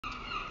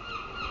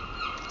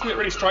thing that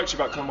really strikes you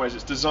about Conwy is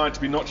it's designed to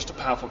be not just a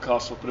powerful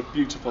castle, but a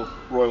beautiful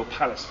royal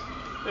palace.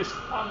 This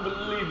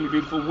unbelievably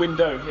beautiful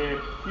window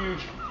here, huge,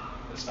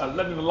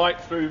 letting the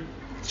light through,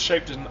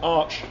 shaped as an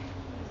arch,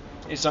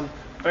 is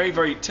very,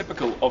 very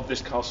typical of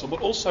this castle,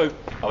 but also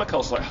other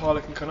castles like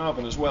Harlech and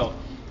Caernarfon as well.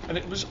 And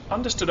it was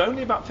understood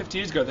only about 50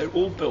 years ago they were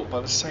all built by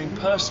the same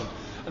person.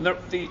 And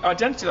the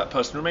identity of that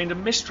person remained a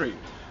mystery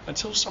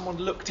until someone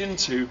looked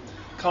into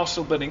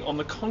castle building on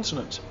the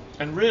continent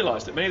and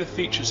realised that many of the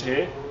features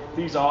here,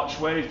 these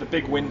archways, the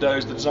big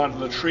windows, the design of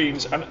the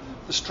latrines, and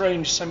the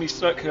strange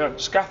semicircular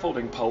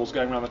scaffolding poles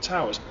going around the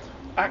towers,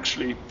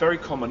 actually very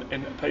common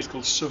in a place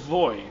called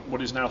Savoy,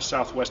 what is now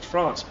southwest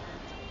France.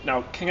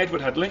 Now, King Edward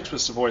had links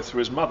with Savoy through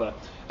his mother,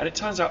 and it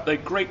turns out the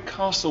great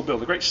castle builder,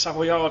 the great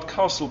Savoyard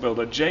castle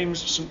builder,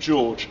 James St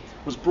George,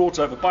 was brought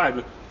over by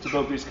Edward to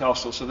build these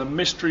castles, so the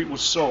mystery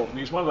was solved, and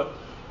he's one of the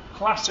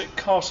classic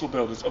castle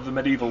builders of the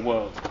medieval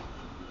world.